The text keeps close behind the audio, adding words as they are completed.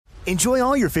Enjoy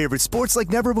all your favorite sports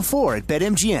like never before at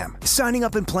BetMGM. Signing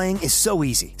up and playing is so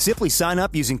easy. Simply sign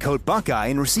up using code Buckeye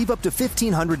and receive up to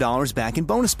 $1,500 back in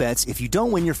bonus bets if you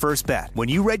don't win your first bet. When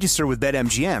you register with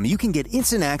BetMGM, you can get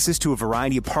instant access to a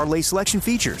variety of parlay selection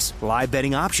features, live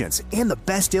betting options, and the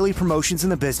best daily promotions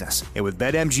in the business. And with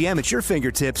BetMGM at your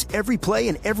fingertips, every play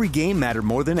and every game matter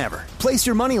more than ever. Place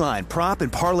your moneyline, prop,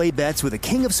 and parlay bets with the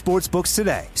king of sportsbooks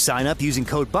today. Sign up using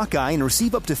code Buckeye and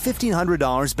receive up to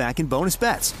 $1,500 back in bonus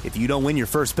bets if you don't win your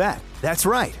first bet. That's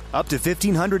right, up to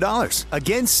 $1,500.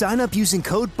 Again, sign up using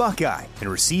code Buckeye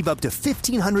and receive up to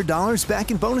 $1,500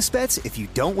 back in bonus bets if you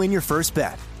don't win your first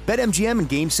bet. BetMGM and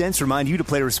GameSense remind you to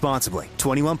play responsibly.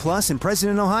 21 plus and present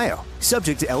in Ohio.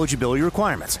 Subject to eligibility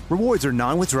requirements. Rewards are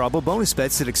non-withdrawable bonus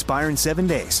bets that expire in 7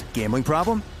 days. Gambling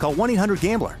problem? Call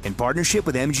 1-800-GAMBLER in partnership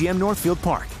with MGM Northfield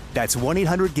Park. That's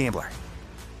 1-800-GAMBLER.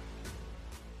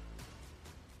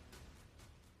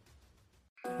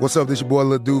 What's up, this your boy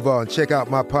Lil Duval, and check out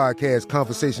my podcast,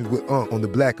 Conversations with Unc, on the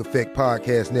Black Effect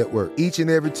Podcast Network. Each and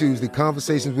every Tuesday,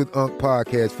 Conversations with Unc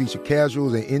podcast feature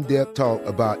casuals and in-depth talk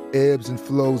about ebbs and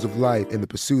flows of life and the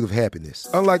pursuit of happiness.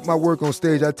 Unlike my work on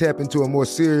stage, I tap into a more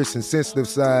serious and sensitive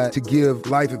side to give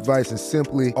life advice and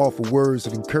simply offer words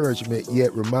of encouragement,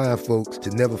 yet remind folks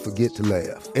to never forget to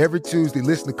laugh. Every Tuesday,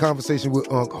 listen to Conversation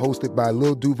with Unc, hosted by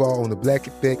Lil Duval on the Black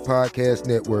Effect Podcast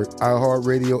Network,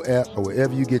 iHeartRadio app, or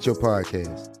wherever you get your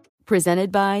podcasts.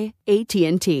 Presented by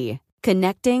AT&T.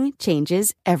 Connecting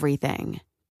changes everything.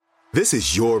 This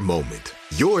is your moment,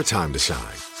 your time to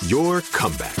shine, your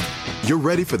comeback. You're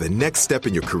ready for the next step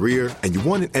in your career, and you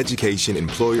want an education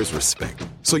employers respect.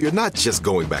 So you're not just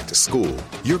going back to school,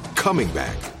 you're coming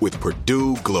back with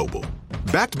Purdue Global.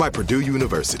 Backed by Purdue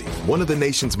University, one of the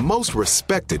nation's most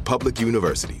respected public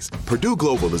universities, Purdue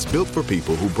Global is built for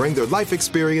people who bring their life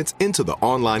experience into the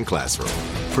online classroom.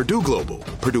 Purdue Global,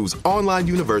 Purdue's online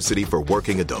university for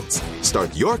working adults.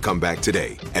 Start your comeback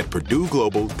today at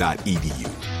purdueglobal.edu.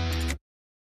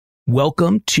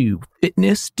 Welcome to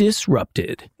Fitness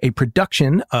Disrupted, a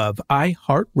production of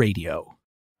iHeartRadio.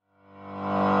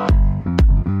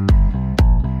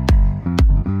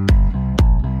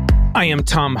 I am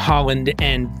Tom Holland,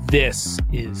 and this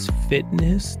is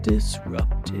Fitness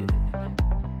Disrupted.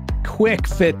 Quick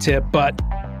fit tip, but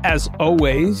as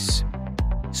always,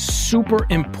 super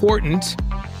important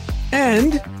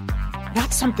and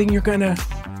not something you're going to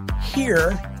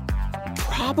hear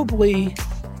probably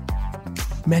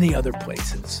many other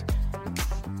places.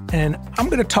 And I'm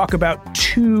going to talk about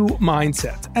two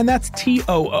mindsets, and that's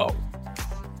TOO.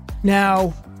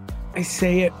 Now, I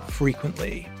say it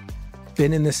frequently.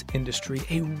 Been in this industry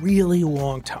a really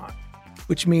long time,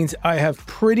 which means I have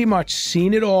pretty much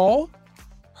seen it all,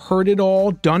 heard it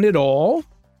all, done it all.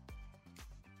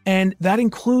 And that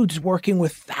includes working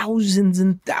with thousands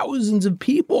and thousands of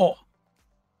people.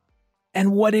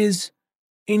 And what is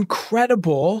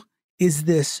incredible is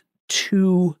this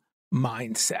two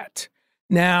mindset.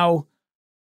 Now,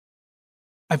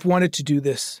 I've wanted to do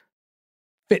this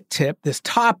fit tip, this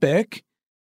topic,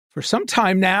 for some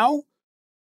time now.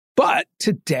 But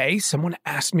today, someone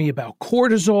asked me about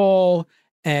cortisol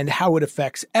and how it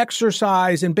affects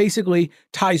exercise and basically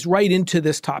ties right into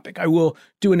this topic. I will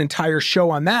do an entire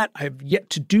show on that. I have yet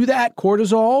to do that.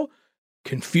 Cortisol,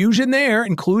 confusion there,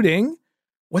 including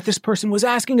what this person was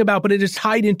asking about, but it is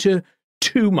tied into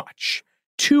too much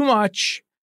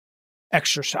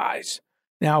exercise.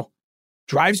 Now,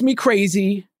 drives me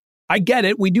crazy. I get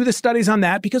it. We do the studies on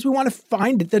that because we want to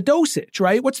find the dosage,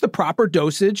 right? What's the proper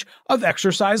dosage of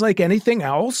exercise like anything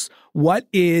else? What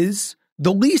is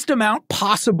the least amount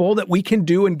possible that we can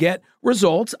do and get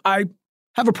results? I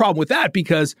have a problem with that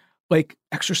because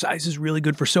exercise is really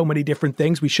good for so many different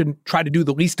things. We shouldn't try to do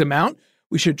the least amount.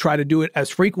 We should try to do it as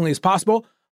frequently as possible.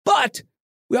 But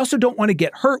we also don't want to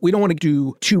get hurt. We don't want to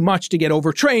do too much to get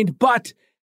overtrained. But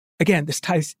again, this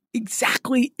ties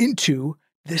exactly into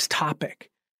this topic.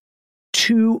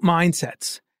 Two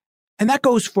mindsets. And that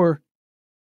goes for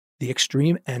the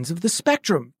extreme ends of the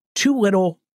spectrum. Too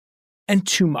little and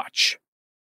too much.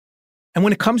 And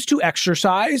when it comes to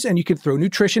exercise, and you can throw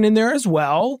nutrition in there as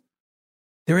well,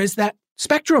 there is that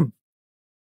spectrum.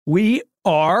 We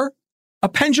are a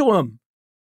pendulum.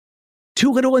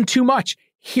 Too little and too much.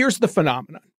 Here's the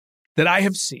phenomenon that I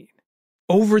have seen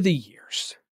over the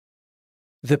years.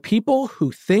 The people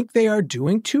who think they are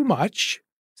doing too much,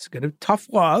 it's going to tough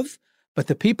love, but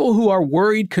the people who are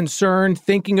worried, concerned,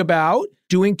 thinking about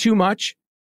doing too much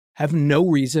have no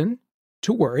reason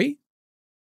to worry.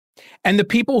 And the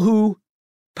people who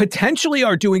potentially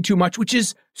are doing too much, which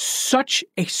is such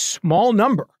a small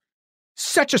number,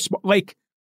 such a small,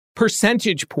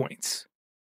 percentage points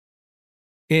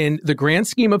in the grand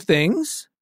scheme of things,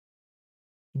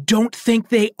 don't think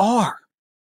they are.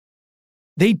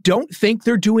 They don't think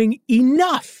they're doing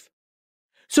enough.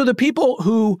 So the people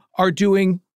who are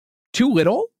doing too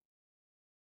little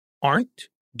aren't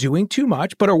doing too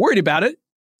much, but are worried about it.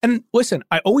 And listen,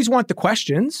 I always want the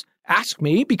questions. Ask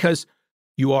me, because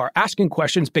you are asking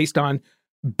questions based on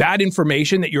bad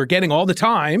information that you're getting all the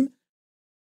time.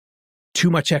 Too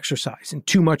much exercise and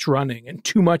too much running and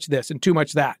too much this and too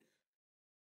much that.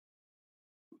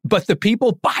 But the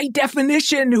people, by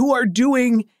definition, who are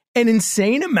doing an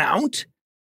insane amount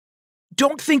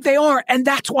don't think they are. And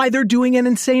that's why they're doing an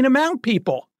insane amount,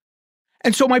 people.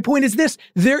 And so my point is this: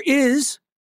 there is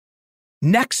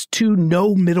next to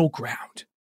no middle ground.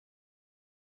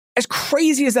 As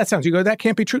crazy as that sounds, you go, that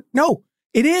can't be true. No,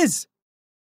 it is.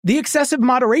 The excessive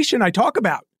moderation I talk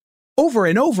about over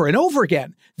and over and over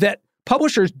again, that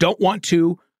publishers don't want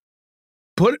to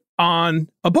put on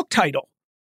a book title.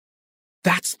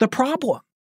 That's the problem,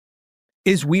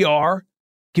 is we are,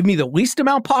 give me the least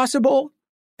amount possible,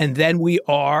 and then we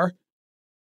are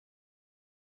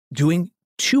doing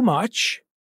too much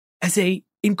as a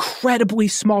incredibly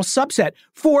small subset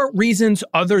for reasons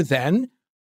other than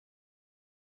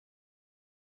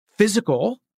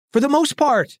physical, for the most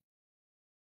part.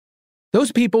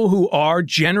 Those people who are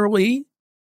generally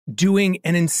doing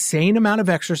an insane amount of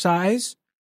exercise,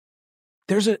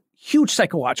 there's a huge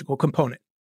psychological component.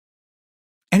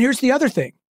 And here's the other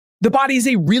thing. The body is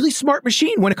a really smart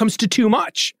machine when it comes to too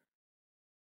much.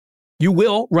 You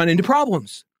will run into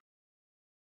problems.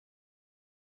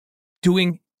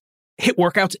 Doing HIIT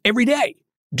workouts every day,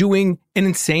 doing an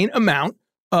insane amount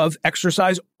of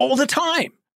exercise all the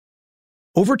time,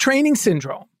 overtraining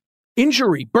syndrome,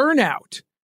 injury, burnout.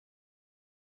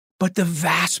 But the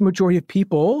vast majority of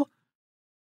people,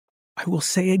 I will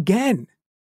say again,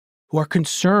 who are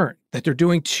concerned that they're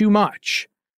doing too much,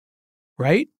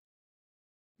 right?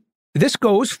 This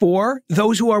goes for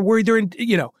those who are worried they're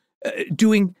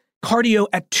doing cardio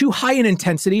at too high an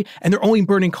intensity and they're only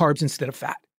burning carbs instead of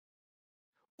fat.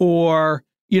 Or,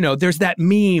 there's that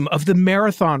meme of the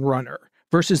marathon runner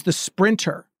versus the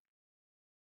sprinter.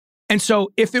 And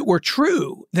so if it were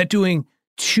true that doing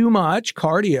too much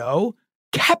cardio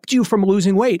kept you from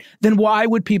losing weight, then why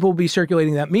would people be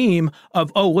circulating that meme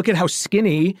of, oh, look at how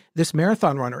skinny this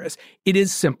marathon runner is? It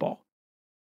is simple.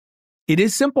 It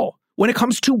is simple when it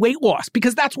comes to weight loss,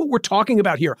 because that's what we're talking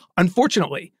about here.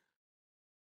 Unfortunately,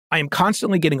 I am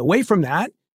constantly getting away from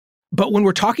that. But when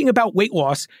we're talking about weight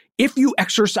loss, if you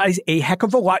exercise a heck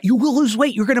of a lot, you will lose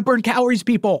weight. You're going to burn calories,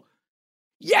 people.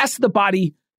 Yes, the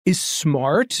body is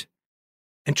smart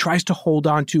and tries to hold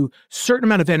on to a certain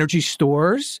amount of energy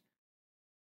stores.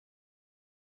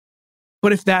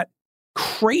 But if that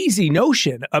crazy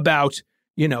notion about,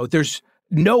 there's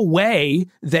no way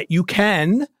that you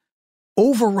can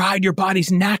override your body's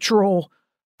natural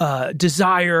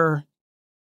desire,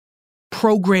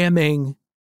 programming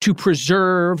to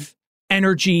preserve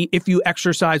energy if you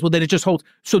exercise, well, then it just holds.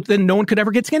 So then no one could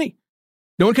ever get skinny.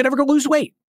 No one could ever go lose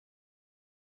weight.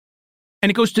 And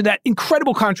it goes to that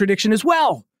incredible contradiction as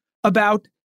well about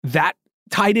that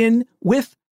tied in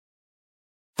with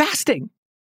fasting.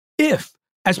 If,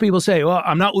 as people say, well,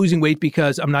 I'm not losing weight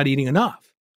because I'm not eating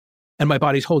enough and my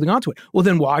body's holding on to it. Well,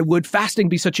 then why would fasting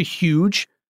be such a huge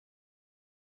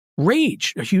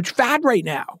rage, a huge fad right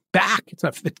now?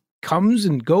 It comes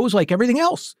and goes like everything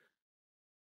else.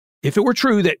 If it were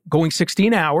true that going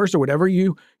 16 hours or whatever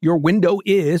your window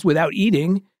is without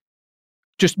eating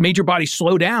just made your body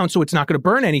slow down so it's not going to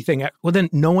burn anything, well, then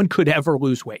no one could ever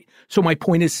lose weight. So my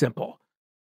point is simple.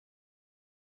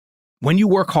 When you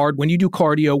work hard, when you do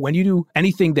cardio, when you do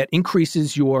anything that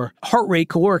increases your heart rate,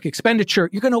 caloric expenditure,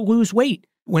 you're going to lose weight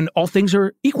when all things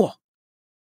are equal.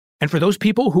 And for those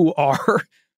people who are,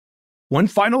 one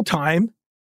final time,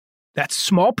 that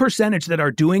small percentage that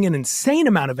are doing an insane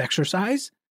amount of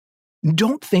exercise,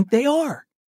 don't think they are.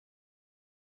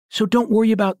 So don't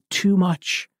worry about too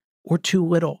much or too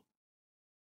little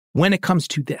when it comes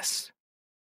to this.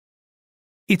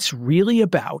 It's really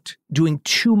about doing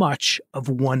too much of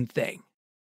one thing.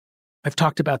 I've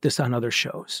talked about this on other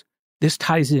shows. This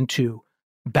ties into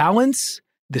balance.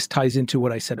 This ties into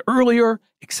what I said earlier,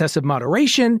 excessive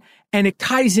moderation, and it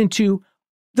ties into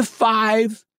the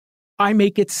 5, I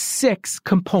make it 6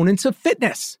 components of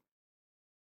fitness.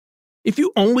 If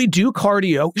you only do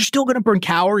cardio, you're still going to burn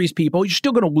calories, people. You're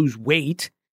still going to lose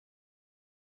weight,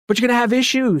 but you're going to have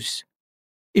issues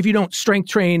if you don't strength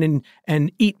train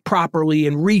and eat properly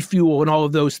and refuel and all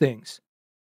of those things.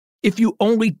 If you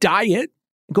only diet,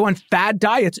 go on fad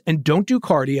diets and don't do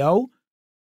cardio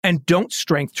and don't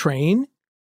strength train,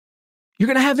 you're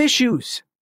going to have issues.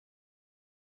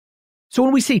 So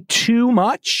when we say too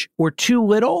much or too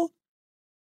little,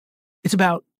 it's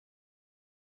about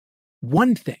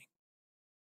one thing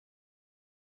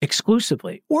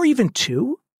exclusively, or even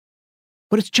two,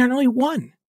 but it's generally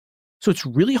one. So it's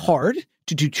really hard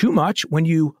to do too much when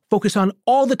you focus on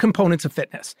all the components of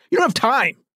fitness. You don't have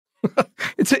time.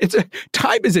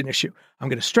 Time is an issue. I'm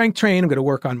going to strength train. I'm going to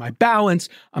work on my balance.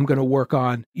 I'm going to work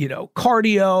on,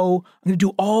 cardio. I'm going to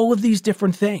do all of these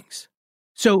different things.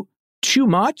 So too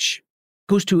much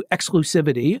goes to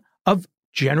exclusivity of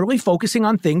generally focusing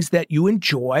on things that you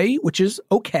enjoy, which is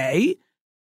okay,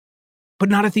 but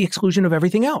not at the exclusion of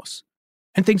everything else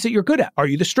and things that you're good at. Are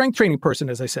you the strength training person,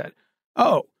 as I said?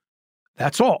 Oh,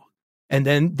 that's all. And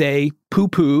then they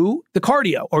poo-poo the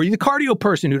cardio. Or are you the cardio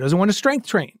person who doesn't want to strength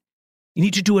train? You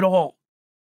need to do it all.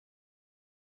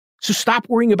 So stop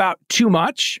worrying about too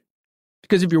much,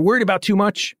 because if you're worried about too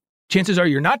much, chances are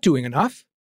you're not doing enough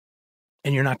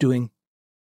and you're not doing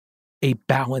a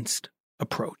balanced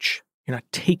approach. You're not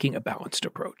taking a balanced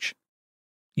approach.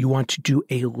 You want to do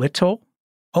a little,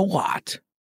 a lot,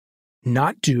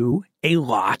 not do a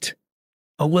lot,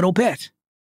 a little bit.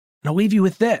 And I'll leave you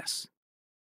with this.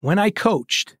 When I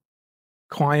coached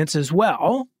clients as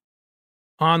well,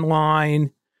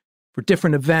 online, for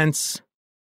different events,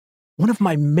 one of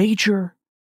my major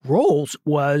roles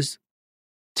was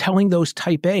telling those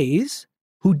type A's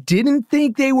who didn't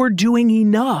think they were doing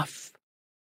enough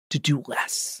to do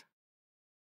less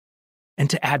and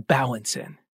to add balance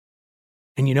in.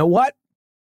 And you know what?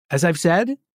 As I've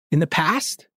said in the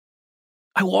past,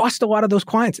 I lost a lot of those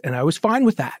clients, and I was fine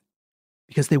with that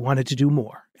because they wanted to do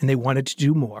more and they wanted to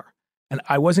do more. And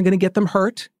I wasn't going to get them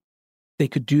hurt. They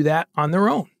could do that on their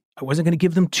own. I wasn't going to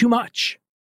give them too much.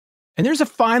 And there's a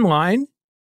fine line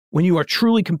when you are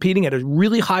truly competing at a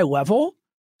really high level.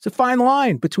 It's a fine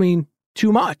line between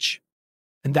too much.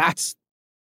 And that's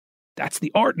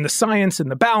the art and the science and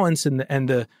the balance and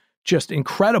the just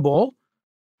incredible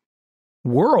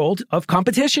world of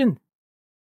competition.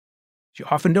 You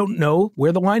often don't know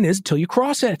where the line is until you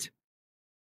cross it.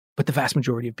 But the vast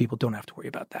majority of people don't have to worry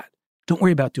about that. Don't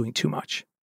worry about doing too much.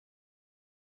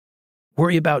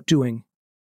 Worry about doing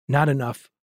not enough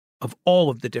of all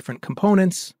of the different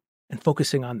components and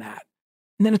focusing on that.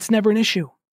 And then it's never an issue.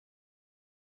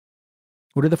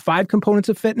 What are the 5 components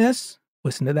of fitness?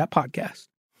 Listen to that podcast.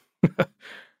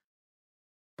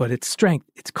 But it's strength,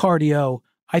 it's cardio.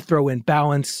 I throw in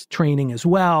balance training as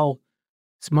well.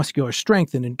 It's muscular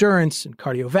strength and endurance and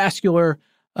cardiovascular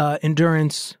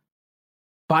endurance,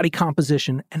 body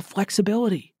composition, and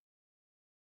flexibility.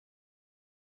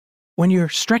 When you're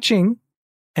stretching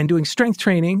and doing strength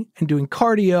training and doing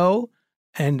cardio,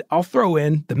 and I'll throw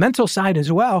in the mental side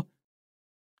as well,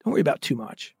 don't worry about too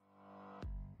much.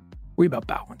 Worry about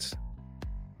balance.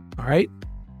 All right?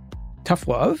 Tough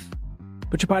love,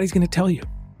 but your body's going to tell you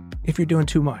if you're doing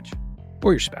too much,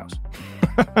 or your spouse.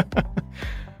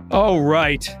 All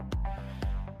right.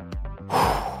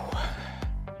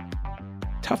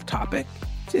 Tough topic.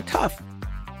 Is it tough?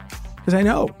 Because I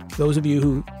know those of you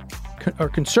who are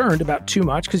concerned about too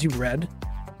much because you've read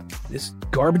this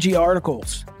garbagey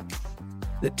articles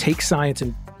that take science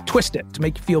and twist it to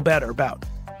make you feel better about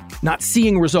not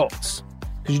seeing results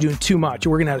because you're doing too much.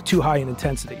 You're working out at too high in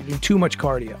intensity. You're doing too much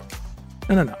cardio.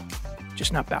 No.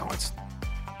 Just not balanced.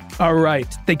 All right.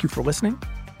 Thank you for listening.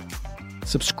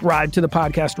 Subscribe to the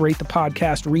podcast, rate the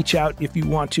podcast, reach out if you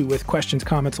want to with questions,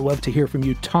 comments. I'd love to hear from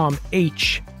you. Tom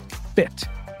H. Fit,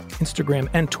 Instagram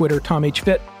and Twitter, Tom H.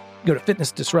 Fit. Go to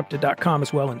fitnessdisrupted.com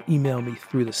as well and email me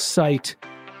through the site.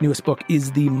 Newest book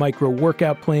is the Micro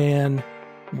Workout Plan.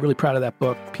 I'm really proud of that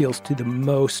book. Appeals to the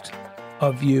most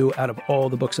of you out of all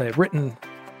the books I have written,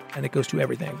 and it goes to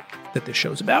everything that this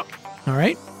show's about. All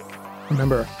right?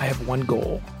 Remember, I have one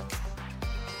goal: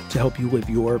 to help you live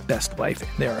your best life. And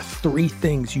there are 3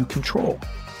 things you control: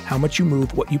 how much you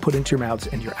move, what you put into your mouths,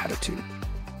 and your attitude.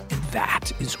 And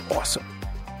that is awesome.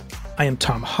 I am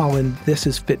Tom Holland. This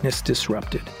is Fitness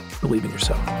Disrupted. Believe in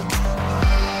yourself.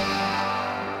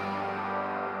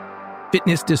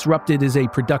 Fitness Disrupted is a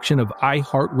production of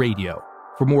iHeartRadio.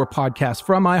 For more podcasts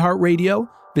from iHeartRadio,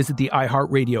 visit the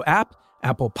iHeartRadio app,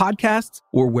 Apple Podcasts,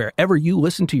 or wherever you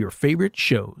listen to your favorite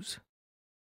shows.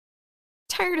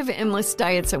 Tired of endless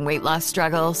diets and weight loss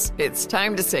struggles? It's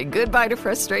time to say goodbye to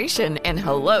frustration and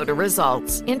hello to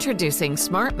results. Introducing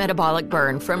Smart Metabolic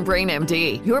Burn from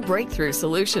BrainMD, your breakthrough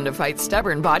solution to fight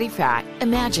stubborn body fat.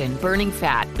 Imagine burning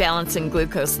fat, balancing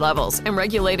glucose levels, and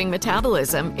regulating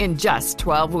metabolism in just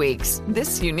 12 weeks.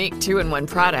 This unique 2-in-1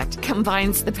 product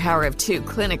combines the power of 2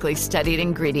 clinically studied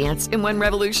ingredients in one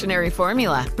revolutionary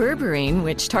formula: berberine,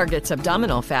 which targets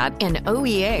abdominal fat, and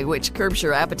OEA, which curbs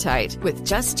your appetite. With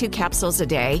just 2 capsules a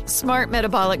day, Smart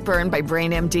Metabolic Burn by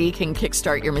BrainMD can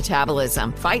kickstart your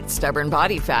metabolism, fight stubborn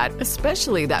body fat,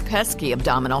 especially that pesky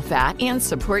abdominal fat, and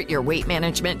support your weight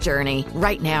management journey.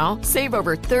 Right now, save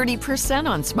over 30%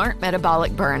 on Smart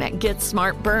Metabolic Burn at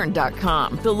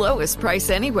GetSmartBurn.com. The lowest price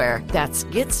anywhere. That's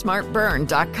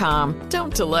GetSmartBurn.com.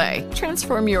 Don't delay.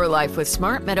 Transform your life with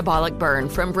Smart Metabolic Burn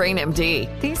from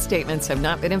BrainMD. These statements have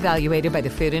not been evaluated by the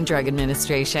Food and Drug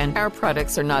Administration. Our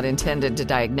products are not intended to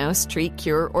diagnose, treat,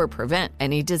 cure, or prevent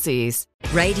any disease.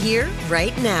 Right here,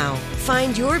 right now.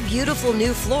 Find your beautiful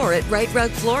new floor at Right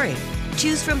Rug Flooring.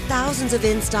 Choose from thousands of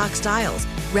in-stock styles,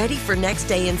 ready for next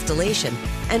day installation,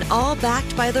 and all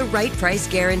backed by the right price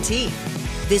guarantee.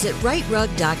 Visit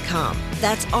rightrug.com.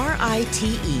 That's RITERUG.com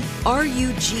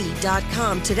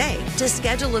today to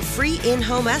schedule a free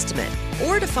in-home estimate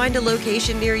or to find a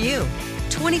location near you.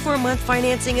 24-month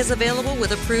financing is available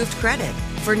with approved credit.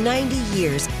 For 90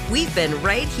 years, we've been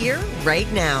right here,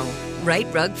 right now. Right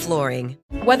Rug Flooring.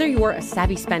 Whether you're a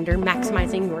savvy spender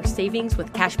maximizing your savings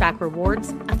with cashback rewards,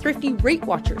 a thrifty rate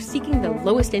watcher seeking the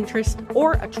lowest interest,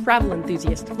 or a travel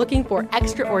enthusiast looking for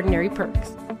extraordinary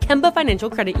perks, Kemba Financial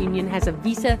Credit Union has a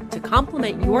visa to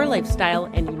complement your lifestyle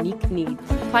and unique needs.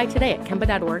 Apply today at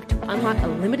Kemba.org to unlock a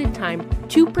limited time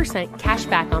 2% cash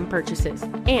back on purchases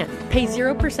and pay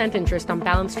 0% interest on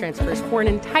balance transfers for an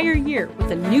entire year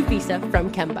with a new visa from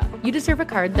Kemba. You deserve a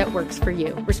card that works for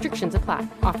you. Restrictions apply.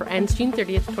 Offer ends June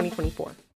 30th, 2024.